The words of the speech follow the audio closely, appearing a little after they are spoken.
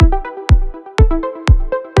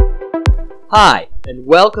Hi, and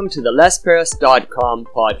welcome to the lesparis.com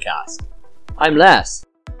podcast. I'm Les.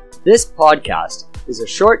 This podcast is a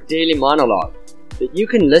short daily monologue that you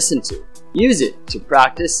can listen to. Use it to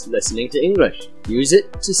practice listening to English. Use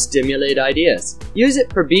it to stimulate ideas. Use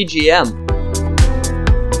it for BGM.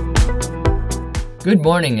 Good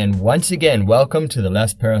morning, and once again, welcome to the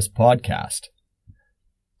Les Paris podcast.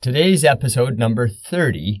 Today's episode number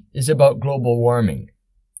 30 is about global warming.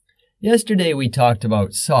 Yesterday we talked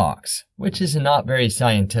about socks, which is not very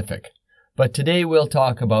scientific, but today we'll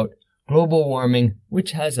talk about global warming,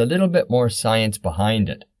 which has a little bit more science behind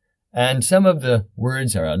it, and some of the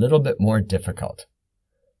words are a little bit more difficult.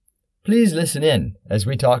 Please listen in as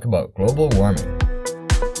we talk about global warming.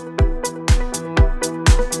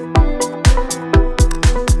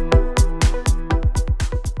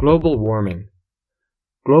 Global warming.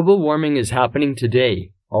 Global warming is happening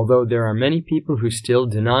today, although there are many people who still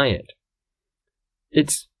deny it.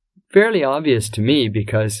 It's fairly obvious to me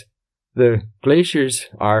because the glaciers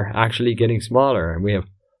are actually getting smaller, and we have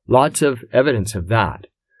lots of evidence of that.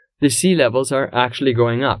 The sea levels are actually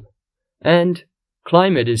going up, and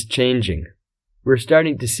climate is changing. We're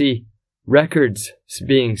starting to see records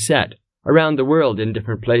being set around the world in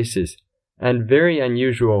different places, and very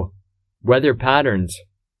unusual weather patterns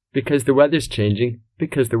because the weather's changing,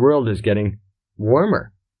 because the world is getting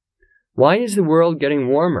warmer. Why is the world getting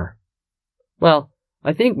warmer? Well,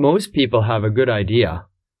 I think most people have a good idea.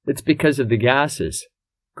 It's because of the gases,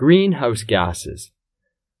 greenhouse gases.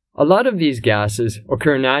 A lot of these gases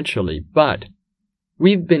occur naturally, but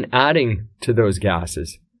we've been adding to those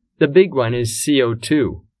gases. The big one is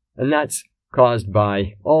CO2, and that's caused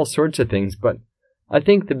by all sorts of things, but I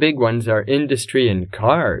think the big ones are industry and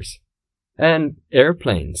cars and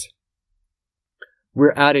airplanes.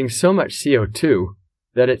 We're adding so much CO2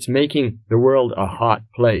 that it's making the world a hot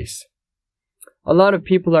place. A lot of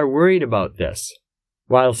people are worried about this.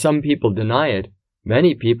 While some people deny it,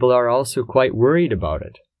 many people are also quite worried about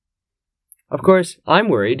it. Of course, I'm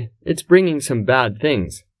worried. It's bringing some bad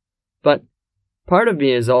things. But part of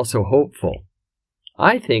me is also hopeful.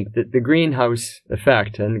 I think that the greenhouse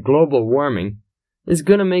effect and global warming is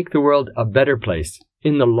going to make the world a better place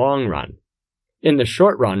in the long run. In the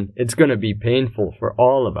short run, it's going to be painful for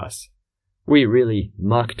all of us. We really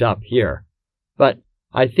mucked up here. But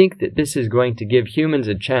I think that this is going to give humans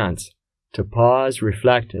a chance to pause,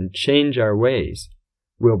 reflect, and change our ways.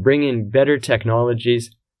 We'll bring in better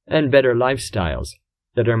technologies and better lifestyles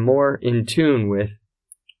that are more in tune with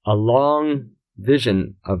a long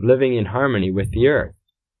vision of living in harmony with the earth.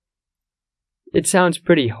 It sounds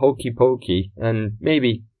pretty hokey pokey and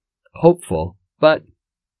maybe hopeful, but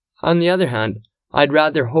on the other hand, I'd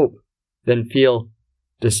rather hope than feel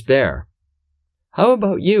despair. How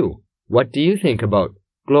about you? What do you think about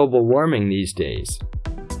global warming these days?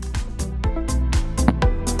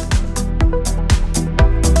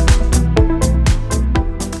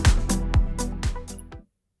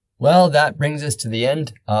 Well, that brings us to the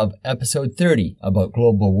end of episode 30 about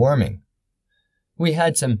global warming. We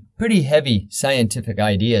had some pretty heavy scientific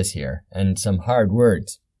ideas here and some hard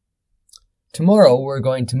words. Tomorrow we're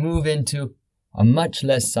going to move into a much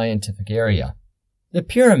less scientific area, the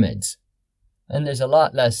pyramids, and there's a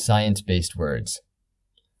lot less science-based words.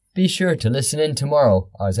 Be sure to listen in tomorrow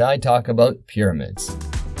as I talk about pyramids.